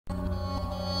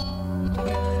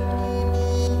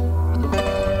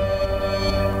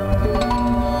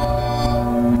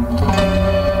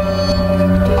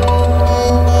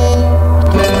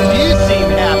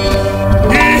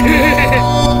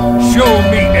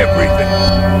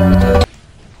everything.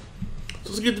 So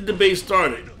let's get the debate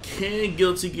started. Can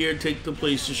Guilty Gear take the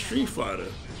place of Street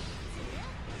Fighter?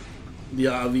 The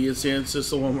obvious answer,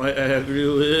 someone might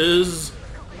argue, is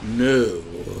no,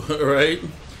 right?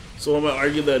 Someone might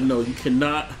argue that no, you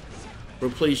cannot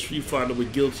replace Street Fighter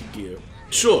with Guilty Gear.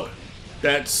 Sure,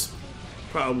 that's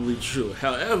probably true.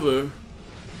 However,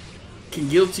 can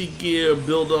Guilty Gear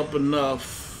build up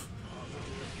enough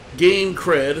game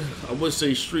cred, I would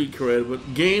say street cred,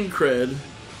 but game cred,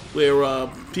 where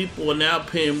people are now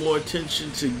paying more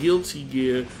attention to Guilty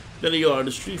Gear than they are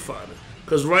to Street Fighter?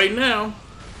 Because right now,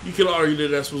 you can argue that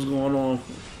that's what's going on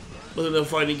within the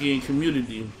fighting game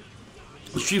community.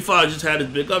 Street Fighter just had its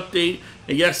big update,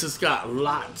 and yes, it's got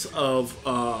lots of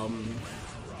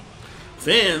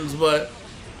fans, but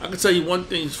I can tell you one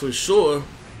thing's for sure.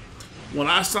 When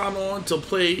I sign on to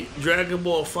play Dragon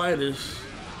Ball FighterZ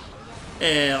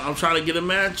and I'm trying to get a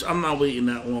match, I'm not waiting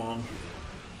that long.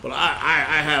 But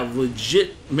I have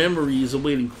legit memories of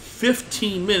waiting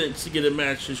 15 minutes to get a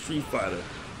match in Street Fighter.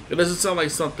 It doesn't sound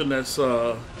like something that's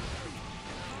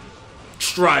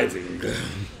striving,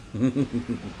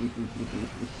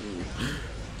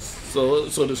 so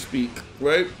to speak,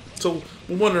 right? So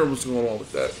I'm wondering what's going on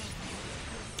with that.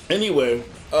 Anyway,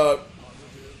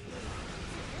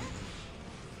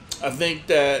 I think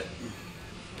that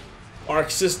Arc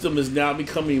System is now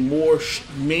becoming more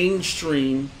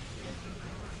mainstream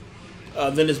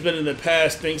than it's been in the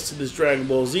past, thanks to this Dragon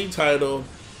Ball Z title.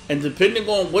 And depending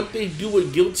on what they do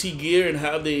with Guilty Gear and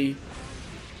how they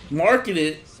market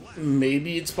it,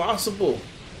 maybe it's possible,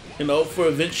 you know, for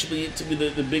eventually it to be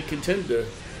the big contender.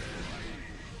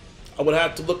 I would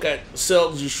have to look at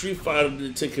sales of Street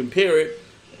Fighter to compare it,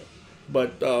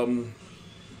 but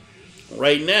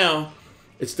right now,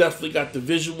 it's definitely got the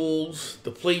visuals,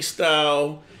 the play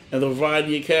style, and the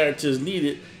variety of characters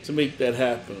needed to make that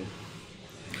happen.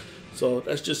 So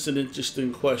that's just an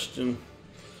interesting question.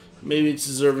 Maybe it's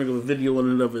deserving of a video in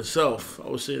and of itself. I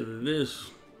would say that it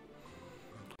is.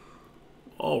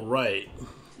 All right,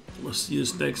 let's see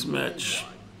this next match.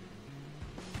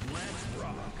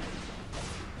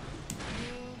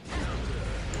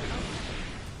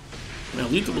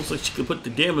 Man, Lethal looks like she could put the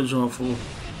damage on for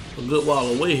a good while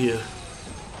away here.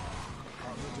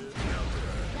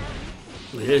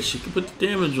 Yeah, she can put the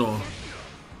damage on.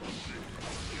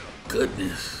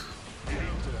 Goodness.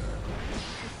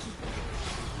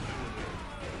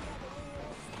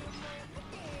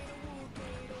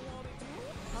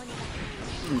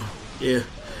 Yeah.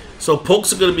 So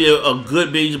pokes are going to be a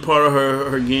good major part of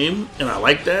her game, and I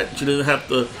like that. She doesn't have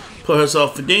to put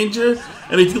herself in danger.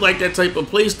 And if you like that type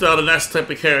of playstyle, then that's the type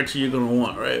of character you're going to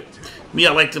want, right? Me,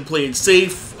 I like to play it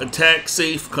safe, attack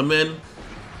safe, come in.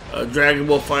 Dragon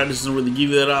Ball FighterZ doesn't really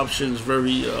give you that option. It's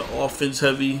very offense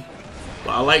heavy.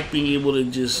 But I like being able to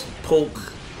just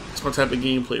poke. That's my type of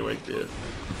gameplay right there.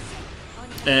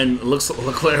 And it looks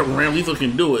like Ramlethal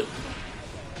can do it.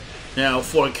 Now,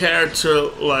 for a character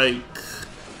like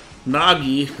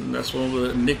Nagi, and that's what I'm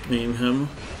going to nickname him,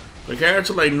 for a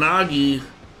character like Nagi,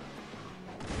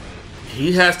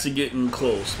 he has to get in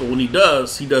close. But when he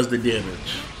does the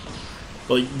damage.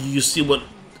 But you see what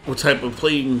type of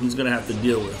playing he's going to have to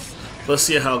deal with. Let's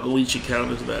see how Goichi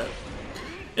counters that.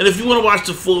 And if you want to watch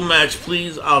the full match,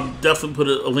 please, I'll definitely put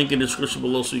a link in the description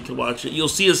below so you can watch it. You'll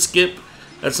see a skip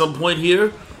at some point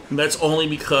here, and that's only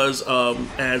because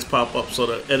ads pop up, so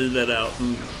to edit that out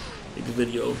and make a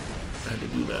video, I had to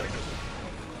do that.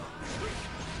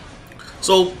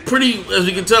 So, pretty, as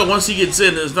you can tell, once he gets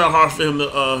in, it's not hard for him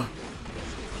to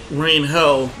rain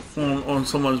hell on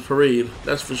someone's parade,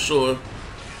 that's for sure.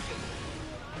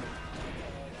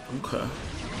 Okay.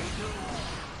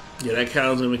 Yeah, that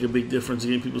counter's gonna make a big difference in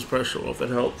getting people's pressure off. That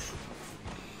helps.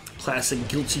 Classic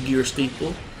Guilty Gear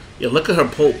staple. Yeah, look at her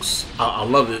pokes. I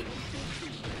love it.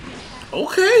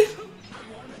 Okay.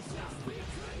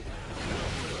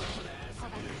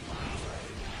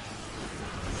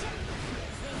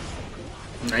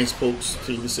 Nice pokes,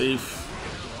 keep it safe.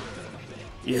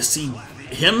 Yeah, see,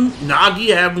 him,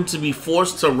 Nagi, having to be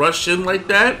forced to rush in like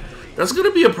that, that's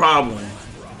gonna be a problem.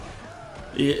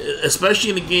 Yeah,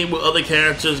 especially in a game where other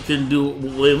characters can do,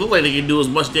 they look like they can do as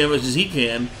much damage as he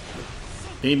can.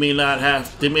 They may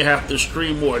have to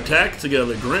stream more attacks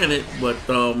together, granted, but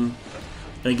in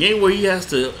a game where he has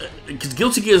to, because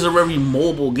Guilty Gear is a very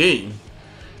mobile game,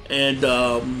 and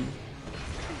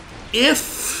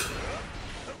if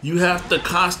you have to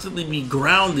constantly be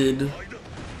grounded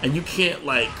and you can't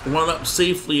like run up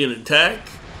safely and attack,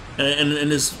 and in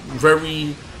this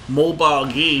very mobile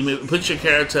game, it puts your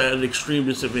character at an extreme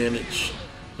disadvantage.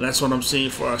 And that's what I'm seeing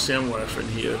for our samurai friend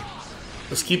here.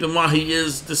 Let's keep in mind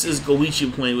this is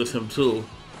Goichi playing with him too.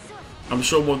 I'm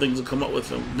sure more things will come up with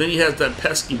him. Then he has that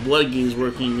pesky blood gaze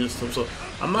working against him, so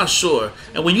I'm not sure.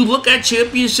 And when you look at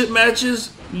championship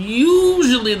matches,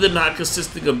 usually they're not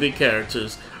consisting of big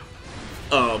characters.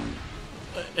 And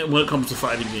when it comes to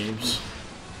fighting games,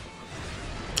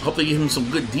 I hope they give him some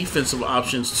good defensive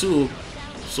options too,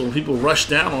 so when people rush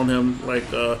down on him like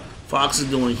Fox is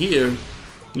doing here,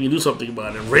 you can do something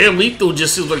about it. Ramlethal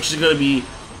just seems like she's gonna be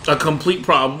a complete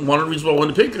problem. One of the reasons why I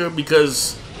wanted to pick her,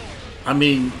 because I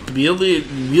mean, the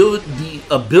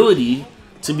ability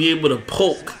to be able to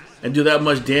poke and do that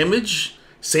much damage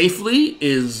safely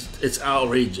it's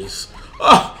outrageous.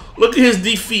 Oh, look at his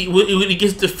defeat. When he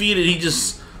gets defeated, he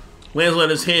just lands on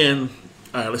his hand.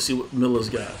 All right, let's see what Miller's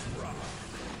got.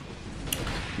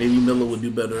 Maybe Miller would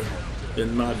do better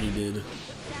than Nagi did.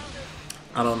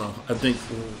 I don't know. I think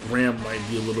Ram might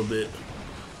be a little bit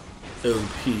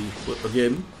OP. But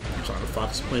again,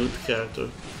 Sonicfox is playing with the character.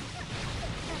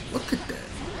 Look at that.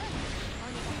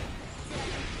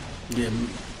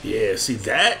 Yeah, see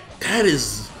that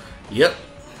is, yep.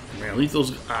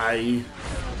 Ramlethal's, I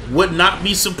would not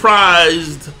be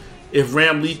surprised if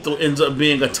Ramlethal ends up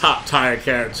being a top tier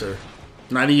character.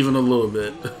 Not even a little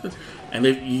bit. And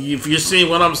if you're seeing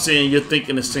what I'm saying, you're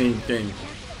thinking the same thing.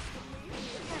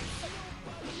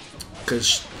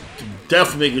 Because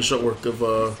definitely making short work of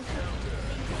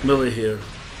Miller here.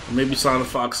 Maybe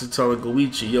Sonicfox is telling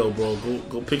Goichi, yo, bro,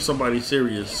 go pick somebody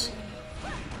serious.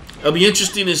 It'll be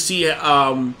interesting to see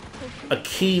a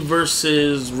Key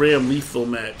versus Ramlethal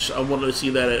match. I want to see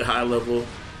that at high level.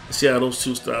 See how those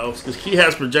two styles, because Key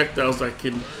has projectiles that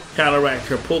can counteract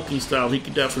her poking style. He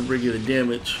can definitely bring you the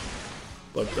damage.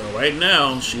 But right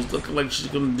now, she's looking like she's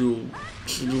gonna do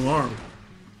harm.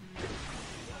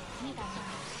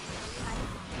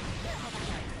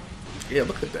 Yeah,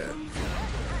 look at that.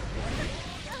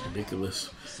 Ridiculous.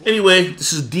 Anyway,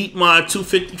 this is Deep Mind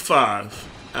 255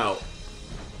 out.